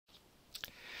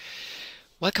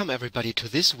Welcome everybody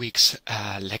to this week's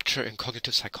lecture in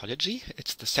cognitive psychology.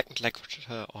 It's the second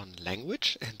lecture on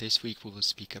language, and this week we will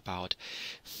speak about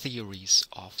theories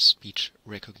of speech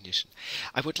recognition.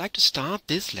 I would like to start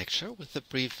this lecture with a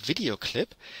brief video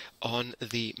clip on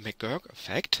the McGurk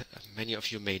effect. Many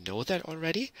of you may know that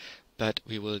already, but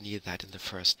we will need that in the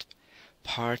first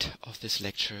part of this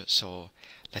lecture, so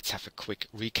let's have a quick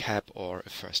recap or a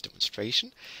first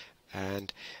demonstration.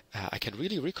 And I can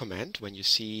really recommend, when you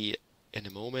see in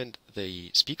a moment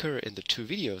the speaker in the two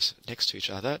videos next to each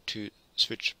other, to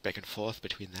switch back and forth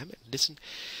between them and listen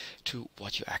to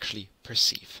what you actually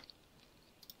perceive.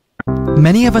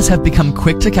 Many of us have become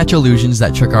quick to catch illusions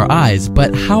that trick our eyes,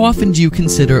 but how often do you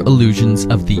consider illusions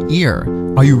of the ear?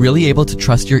 Are you really able to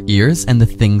trust your ears and the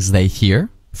things they hear?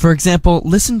 For example,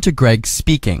 listen to Greg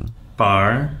speaking.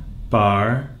 Bar,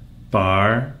 bar,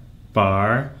 bar,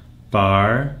 bar,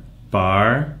 bar,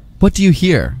 bar. What do you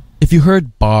hear? If you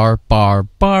heard bar, bar,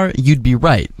 bar, you'd be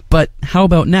right. But how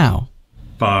about now?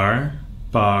 Bar,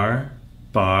 bar,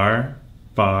 bar,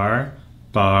 bar,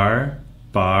 bar,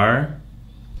 bar.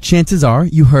 Chances are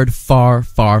you heard far,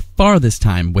 far, far this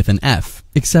time with an F.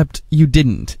 Except you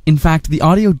didn't. In fact, the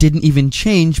audio didn't even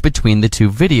change between the two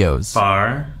videos.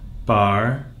 Bar,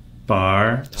 bar,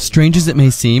 bar. Strange as it may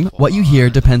seem, what you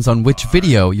hear depends on which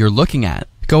video you're looking at.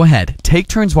 Go ahead, take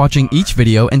turns watching each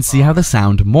video and see how the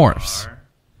sound morphs.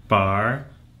 Bar,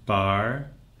 bar,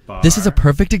 bar. This is a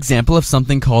perfect example of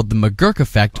something called the McGurk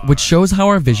effect, which shows how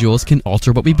our visuals can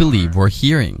alter what we believe we're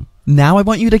hearing. Now I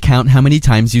want you to count how many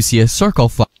times you see a circle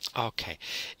fly. Okay,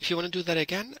 if you want to do that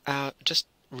again, just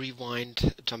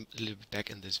rewind, jump a little bit back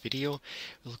in this video.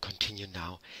 We'll continue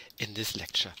now in this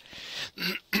lecture.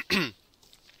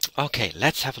 Okay,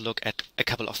 let's have a look at a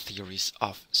couple of theories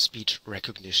of speech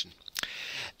recognition.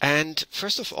 And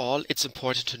first of all, it's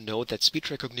important to note that speech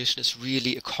recognition is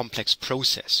really a complex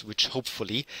process, which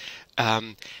hopefully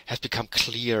has become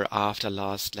clear after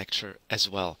last lecture as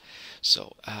well.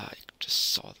 So I just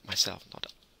saw myself not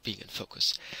being in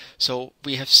focus. So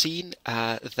we have seen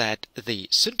that the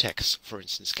syntax, for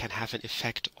instance, can have an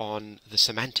effect on the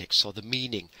semantics, or the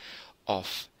meaning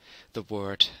of the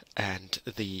word and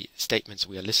the statements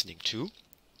we are listening to.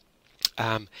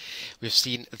 We've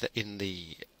seen that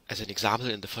as an example,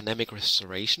 in the phonemic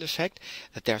restoration effect,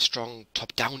 that there are strong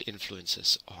top-down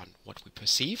influences on what we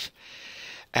perceive.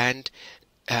 And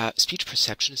speech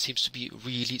perception seems to be a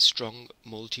really strong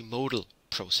multimodal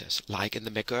process, like in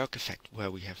the McGurk effect,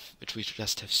 which we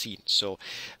just have seen. So,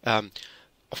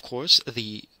 of course,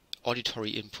 the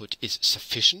auditory input is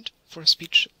sufficient for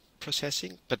speech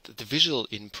processing, but the visual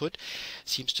input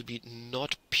seems to be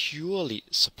not purely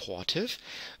supportive,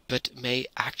 but may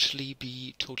actually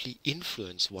be totally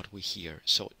influence what we hear.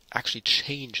 So actually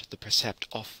change the percept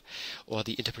of, or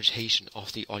the interpretation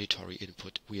of, the auditory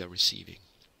input we are receiving.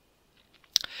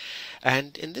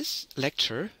 And in this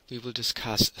lecture, we will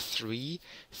discuss three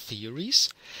theories.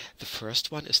 The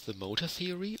first one is the motor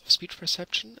theory of speech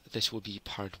perception. This will be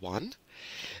part 1.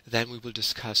 Then we will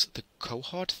discuss the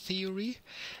cohort theory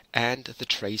and the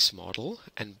trace model,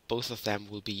 and both of them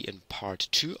will be in part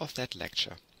 2 of that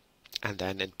lecture. And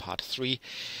then in part 3,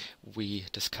 we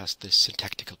discuss the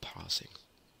syntactical parsing.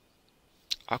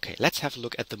 Okay, let's have a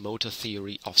look at the motor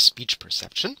theory of speech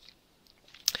perception.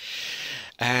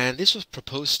 And this was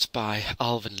proposed by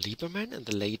Alvin Lieberman in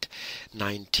the late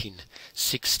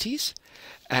 1960s.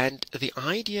 And the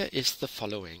idea is the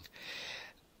following.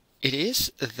 It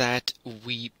is that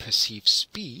we perceive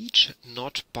speech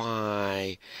not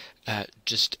by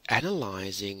just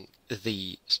analyzing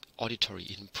the auditory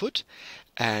input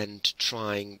and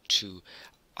trying to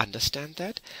understand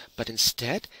that, but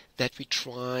instead that we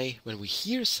try, when we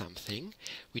hear something,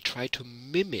 we try to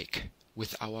mimic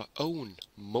with our own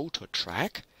motor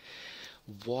track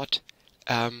what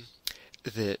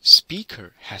the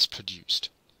speaker has produced.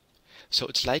 So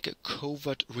it's like a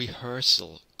covert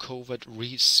rehearsal, covert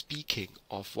re-speaking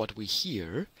of what we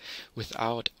hear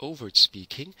without overt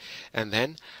speaking, and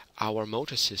then our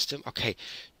motor system, okay,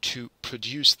 to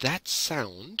produce that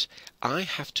sound, I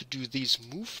have to do these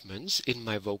movements in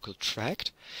my vocal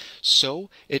tract, so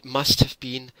it must have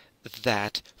been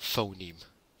that phoneme.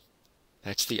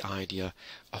 That's the idea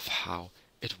of how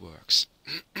it works.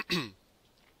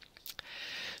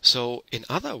 So, in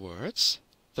other words,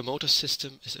 the motor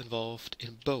system is involved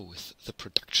in both the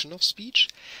production of speech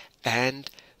and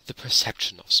the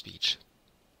perception of speech.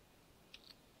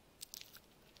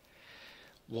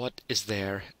 What is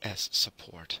there as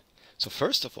support? So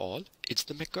first of all, it's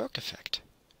the McGurk effect,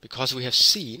 because we have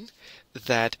seen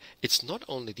that it's not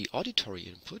only the auditory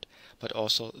input, but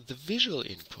also the visual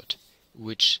input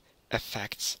which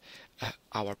affects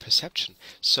our perception.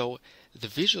 So the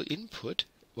visual input,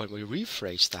 when we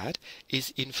rephrase that,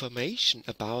 is information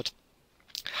about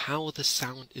how the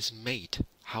sound is made,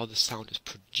 how the sound is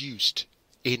produced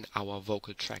in our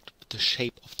vocal tract, the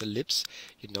shape of the lips,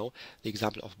 the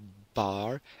example of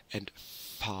bar and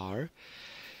far.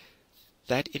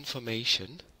 That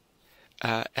information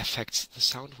affects the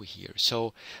sound we hear.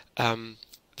 So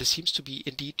this seems to be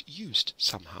indeed used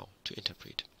somehow to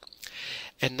interpret.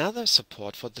 Another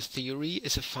support for the theory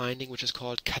is a finding which is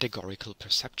called categorical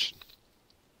perception.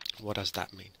 What does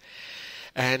that mean?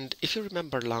 And if you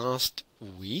remember last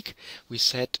week, we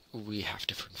said we have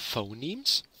different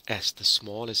phonemes as the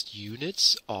smallest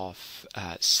units of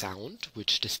sound,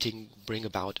 which bring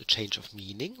about a change of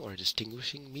meaning or a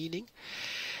distinguishing meaning.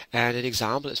 And an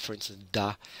example is, for instance,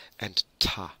 da and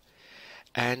ta.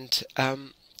 And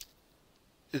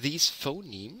these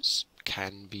phonemes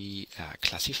can be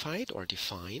classified or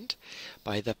defined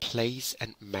by the place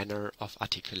and manner of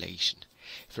articulation.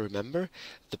 If you remember,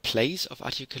 the place of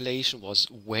articulation was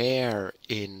where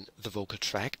in the vocal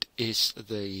tract is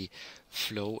the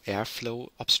airflow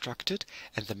obstructed,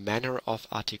 and the manner of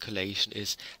articulation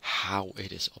is how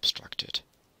it is obstructed.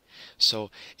 So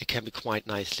it can be quite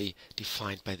nicely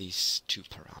defined by these two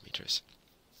parameters.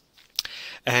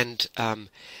 And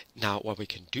now what we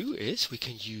can do is we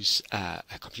can use a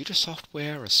computer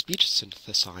software, a speech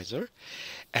synthesizer,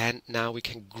 and now we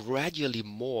can gradually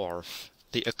morph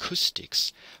the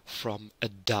acoustics from a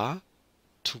da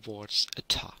towards a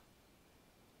ta,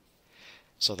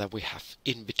 so that we have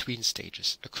in-between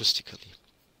stages acoustically.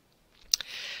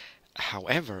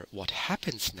 However, what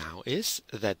happens now is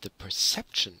that the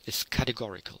perception is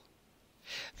categorical.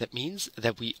 That means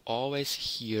that we always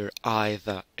hear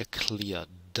either a clear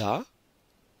da,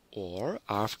 or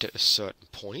after a certain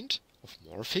point of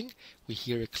morphing, we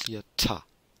hear a clear ta.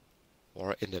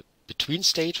 Or in a between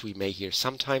stage, we may hear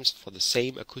sometimes for the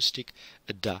same acoustic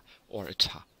a da or a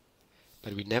ta.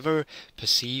 But we never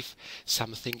perceive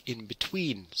something in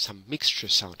between, some mixture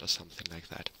sound or something like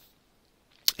that.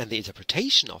 And the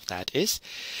interpretation of that is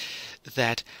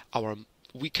that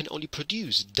we can only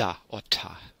produce da or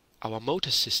ta. Our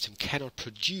motor system cannot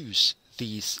produce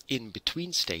these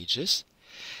in-between stages,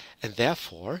 and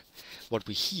therefore what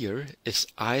we hear is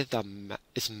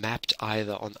mapped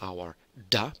either on our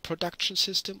da production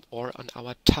system or on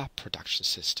our ta production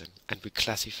system, and we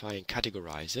classify and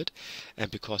categorize it. And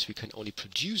because we can only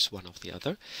produce one or the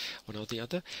other,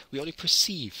 we only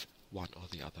perceive one or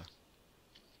the other.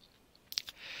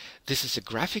 This is a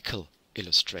graphical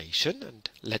illustration, and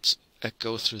let's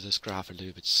go through this graph a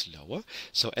little bit slower.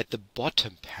 So at the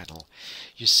bottom panel,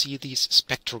 you see these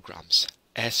spectrograms,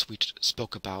 as we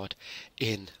spoke about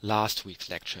in last week's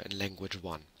lecture in Language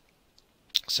 1.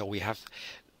 So we have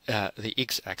the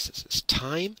x-axis is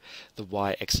time, the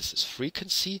y-axis is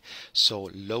frequency, so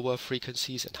lower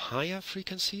frequencies and higher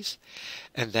frequencies,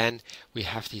 and then we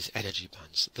have these energy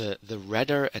bands. The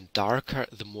redder and darker,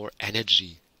 the more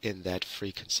energy in that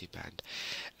frequency band.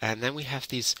 And then we have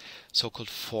these so-called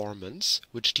formants,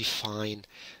 which define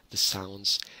the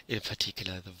sounds, in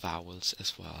particular the vowels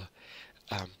as well.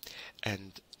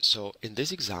 And so in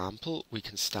this example, we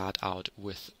can start out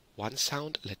with one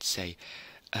sound, let's say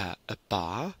a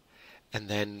ba, and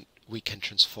then we can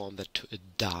transform that to a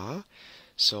da.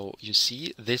 So you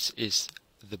see, this is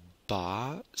the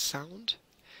ba sound,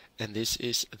 and this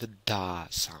is the da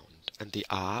sound. And the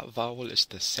a vowel is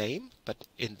the same, but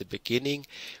in the beginning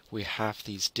we have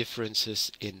these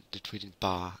differences between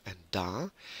ba and da,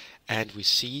 and we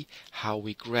see how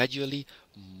we gradually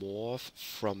morph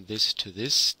from this to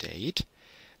this state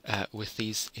with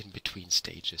these in-between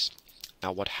stages.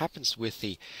 Now what happens with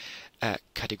the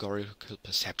categorical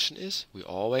perception is we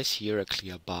always hear a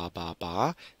clear ba, ba,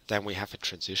 ba. Then we have a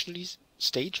transitional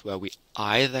stage where we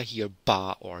either hear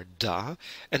ba or da,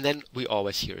 and then we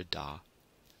always hear a da.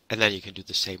 And then you can do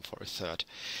the same for a third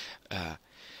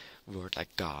word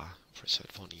like ga, for a third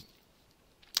phoneme.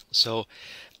 So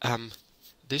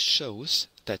this shows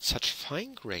that such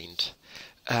fine-grained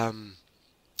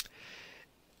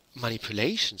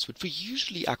manipulations, which we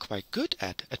usually are quite good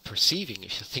at perceiving,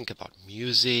 if you think about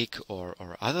music or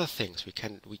other things, we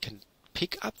can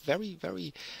pick up very,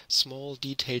 very small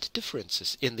detailed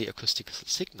differences in the acoustical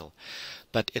signal.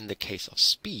 But in the case of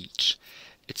speech,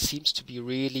 it seems to be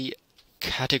really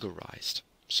categorized.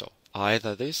 So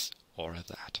either this or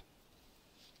that.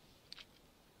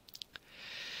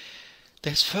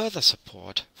 There's further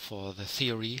support for the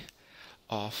theory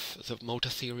of the motor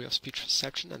theory of speech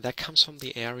perception, and that comes from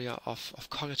the area of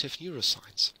cognitive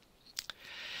neuroscience.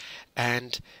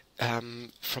 And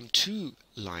from two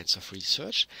lines of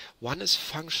research. One is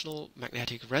functional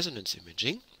magnetic resonance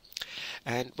imaging,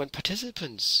 and when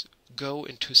participants go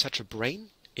into such a brain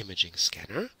imaging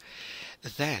scanner,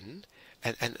 then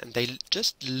and they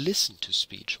just listen to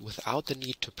speech without the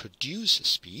need to produce a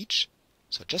speech,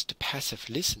 so just a passive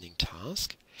listening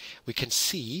task, we can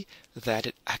see that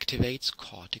it activates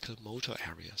cortical motor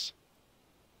areas.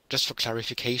 Just for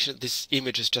clarification, this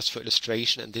image is just for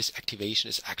illustration, and this activation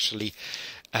is actually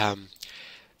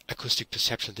acoustic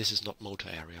perception. This is not motor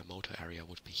area. Motor area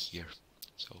would be here.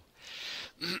 So,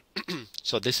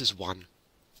 so this is one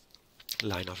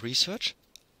line of research.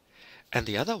 And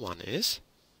the other one is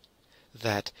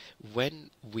that when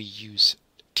we use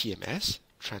TMS,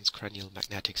 transcranial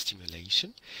magnetic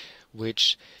stimulation,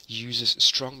 which uses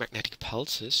strong magnetic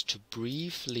pulses to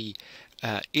briefly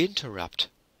interrupt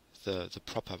the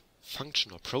proper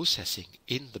function or processing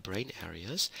in the brain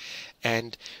areas,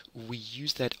 and we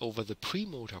use that over the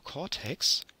premotor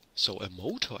cortex, so a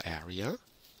motor area,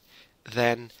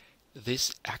 then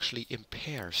this actually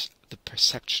impairs the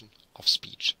perception of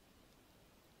speech.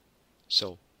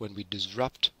 So when we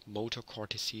disrupt motor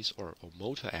cortices or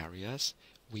motor areas,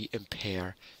 we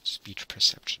impair speech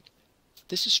perception.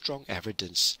 This is strong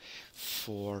evidence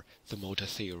for the motor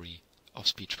theory of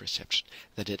speech perception,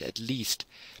 that it at least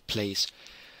plays,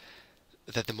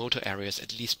 that the motor areas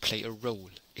at least play a role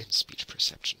in speech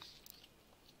perception.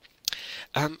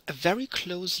 A very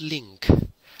close link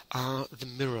are the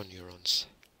mirror neurons.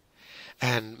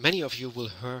 And many of you will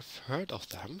have heard of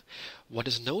them. What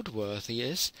is noteworthy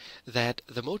is that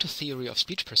the motor theory of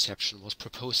speech perception was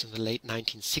proposed in the late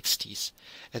 1960s,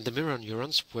 and the mirror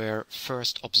neurons were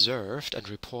first observed and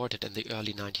reported in the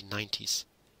early 1990s.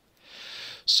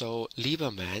 So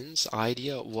Lieberman's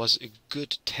idea was a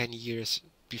good 10 years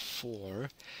before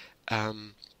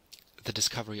the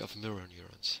discovery of mirror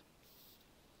neurons.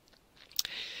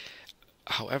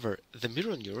 However, the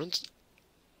mirror neurons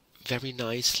very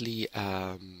nicely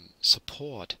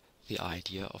support the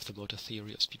idea of the motor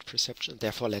theory of speech perception.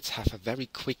 Therefore, let's have a very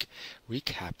quick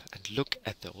recap and look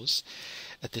at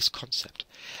this concept.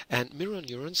 And mirror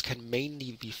neurons can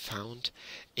mainly be found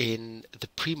in the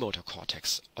premotor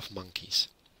cortex of monkeys.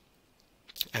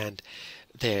 And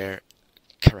their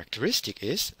characteristic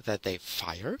is that they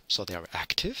fire, so they are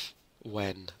active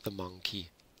when the monkey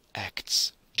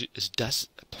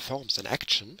performs an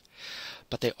action,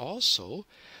 but they also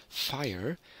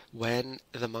fire when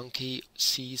the monkey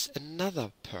sees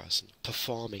another person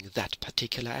performing that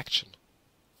particular action.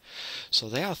 So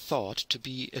they are thought to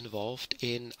be involved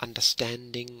in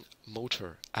understanding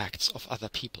motor acts of other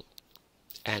people.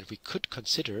 And we could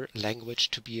consider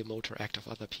language to be a motor act of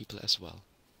other people as well.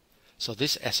 So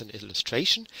this as an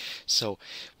illustration, so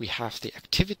we have the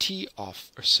activity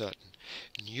of a certain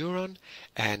neuron,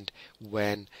 and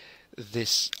when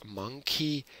this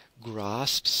monkey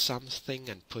grasps something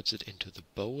and puts it into the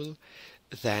bowl,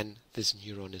 then this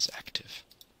neuron is active.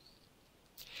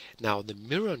 Now the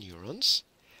mirror neurons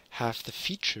have the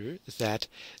feature that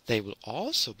they will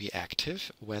also be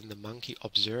active when the monkey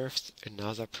observes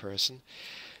another person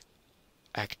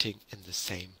acting in the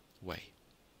same way,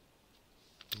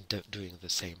 doing the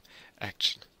same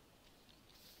action.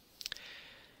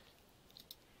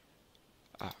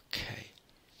 Okay.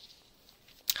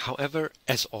 However,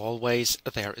 as always,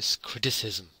 there is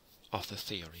criticism of the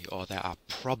theory, or there are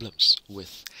problems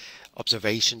with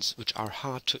observations which are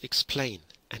hard to explain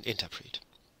and interpret.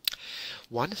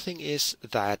 One thing is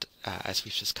that, as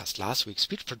we've discussed last week,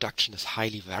 speech production is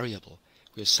highly variable.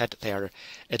 We have said there are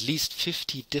at least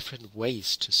 50 different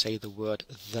ways to say the word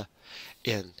 "the"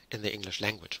 in the English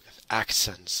language. We have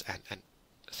accents and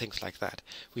things like that.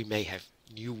 We may have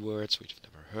new words we've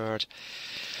never heard.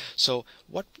 So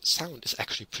what sound is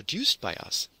actually produced by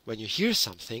us? When you hear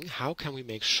something, how can we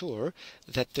make sure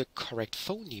that the correct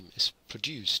phoneme is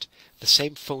produced? The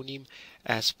same phoneme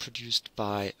as produced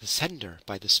by the sender,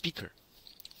 by the speaker.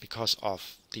 Because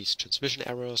of these transmission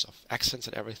errors of accents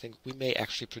and everything, we may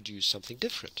actually produce something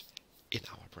different in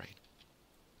our brain.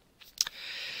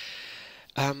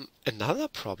 Another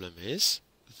problem is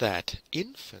that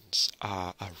infants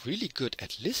are really good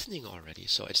at listening already,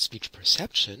 so at speech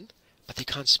perception, but they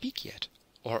can't speak yet,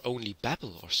 or only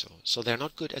babble or so. So they're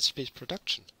not good at speech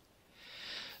production.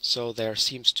 So there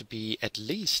seems to be, at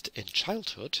least in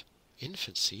childhood,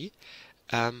 infancy,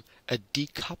 a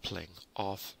decoupling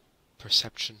of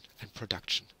perception and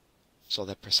production, so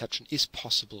that perception is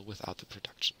possible without the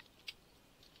production.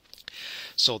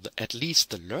 So at least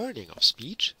the learning of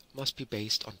speech must be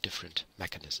based on different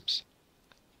mechanisms.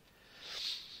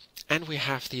 And we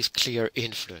have these clear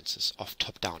influences of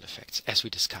top-down effects, as we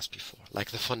discussed before,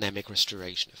 like the phonemic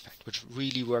restoration effect, which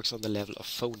really works on the level of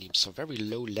phonemes, so very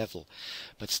low level,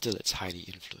 but still it's highly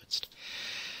influenced.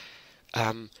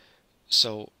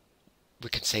 So we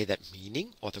can say that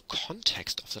meaning or the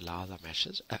context of the larger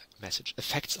message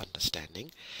affects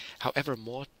understanding. However,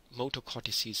 motor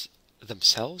cortices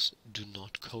themselves do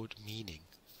not code meaning.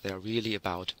 They are really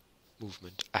about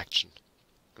movement, action,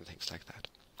 and things like that.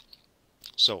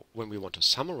 So when we want to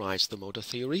summarize the motor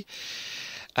theory,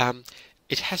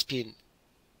 it has been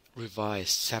revised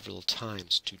several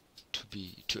times to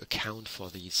account for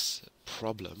these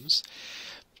problems,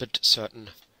 but certain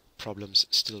problems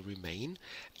still remain,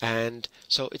 and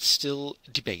so it's still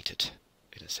debated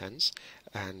in a sense.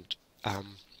 And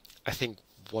I think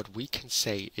what we can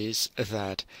say is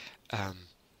that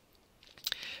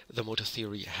the motor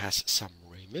theory has some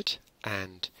remit,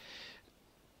 and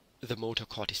the motor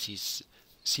cortices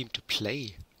seem to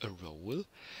play a role,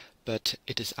 but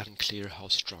it is unclear how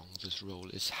strong this role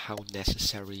is, how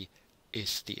necessary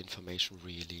is the information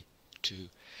really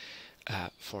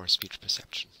for speech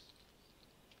perception.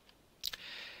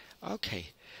 Okay,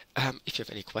 if you have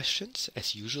any questions,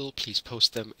 as usual, please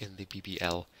post them in the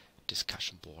BBL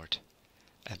discussion board,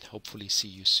 and hopefully see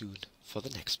you soon for the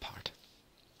next part.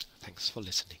 Thanks for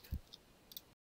listening.